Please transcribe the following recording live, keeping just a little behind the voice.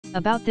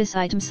About this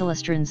item: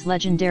 Celestron's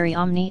legendary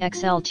Omni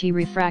XLT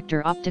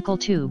refractor optical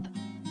tube.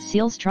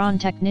 Celestron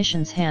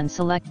technicians hand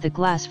select the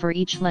glass for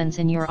each lens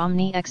in your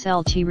Omni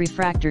XLT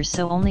refractor,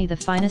 so only the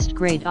finest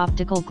grade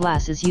optical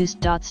glass is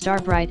used.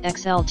 Starbright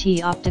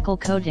XLT optical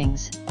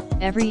coatings.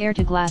 Every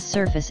air-to-glass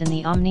surface in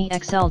the Omni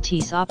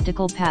XLT's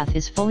optical path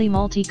is fully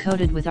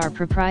multi-coated with our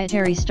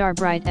proprietary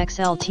Starbright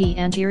XLT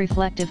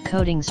anti-reflective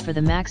coatings for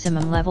the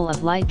maximum level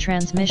of light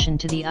transmission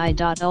to the eye.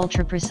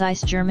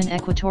 Ultra-precise German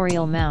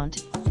equatorial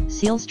mount.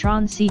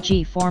 Celestron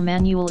CG4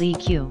 manual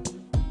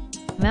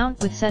EQ mount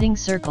with setting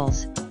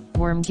circles,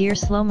 worm gear,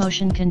 slow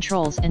motion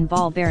controls and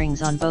ball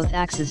bearings on both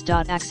axes.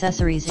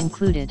 Accessories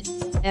included: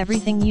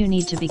 everything you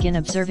need to begin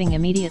observing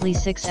immediately.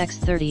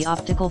 6x30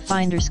 optical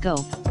finder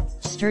scope,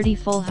 sturdy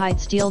full-height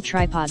steel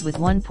tripod with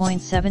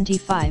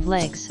 1.75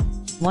 legs,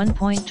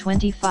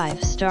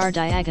 1.25 star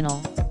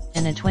diagonal,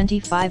 and a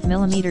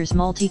 25mm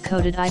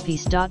multi-coated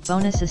eyepiece.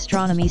 Bonus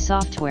astronomy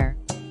software.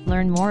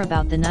 Learn more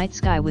about the night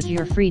sky with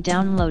your free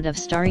download of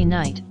Starry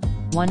Night,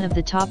 one of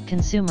the top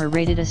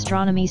consumer-rated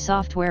astronomy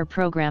software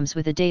programs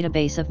with a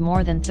database of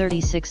more than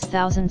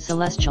 36,000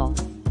 celestial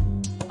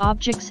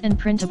objects and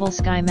printable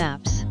sky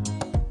maps.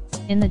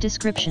 In the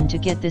description to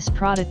get this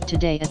product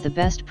today at the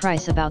best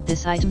price. About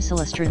this item: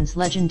 Celestron's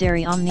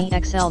legendary Omni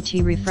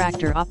XLT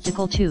refractor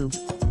optical tube.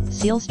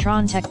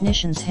 Celestron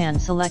technicians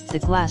hand select the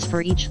glass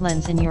for each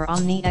lens in your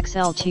Omni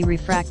XLT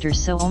refractor,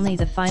 so only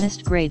the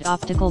finest grade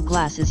optical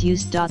glass is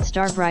used.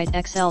 Starbright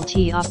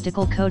XLT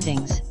optical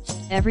coatings.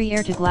 Every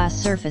air-to-glass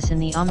surface in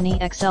the Omni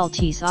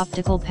XLT's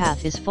optical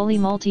path is fully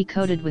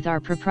multi-coated with our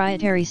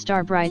proprietary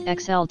Starbright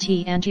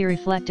XLT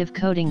anti-reflective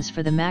coatings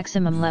for the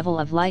maximum level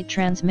of light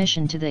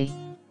transmission to the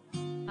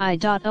eye.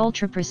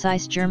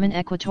 Ultra-precise German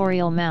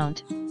equatorial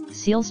mount.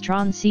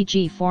 Celestron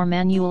CG4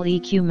 manual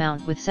EQ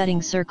mount with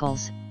setting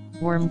circles,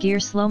 worm gear,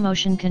 slow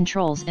motion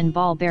controls and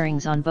ball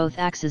bearings on both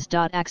axes.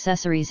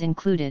 Accessories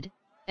included: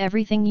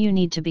 everything you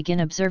need to begin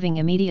observing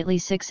immediately.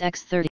 6x30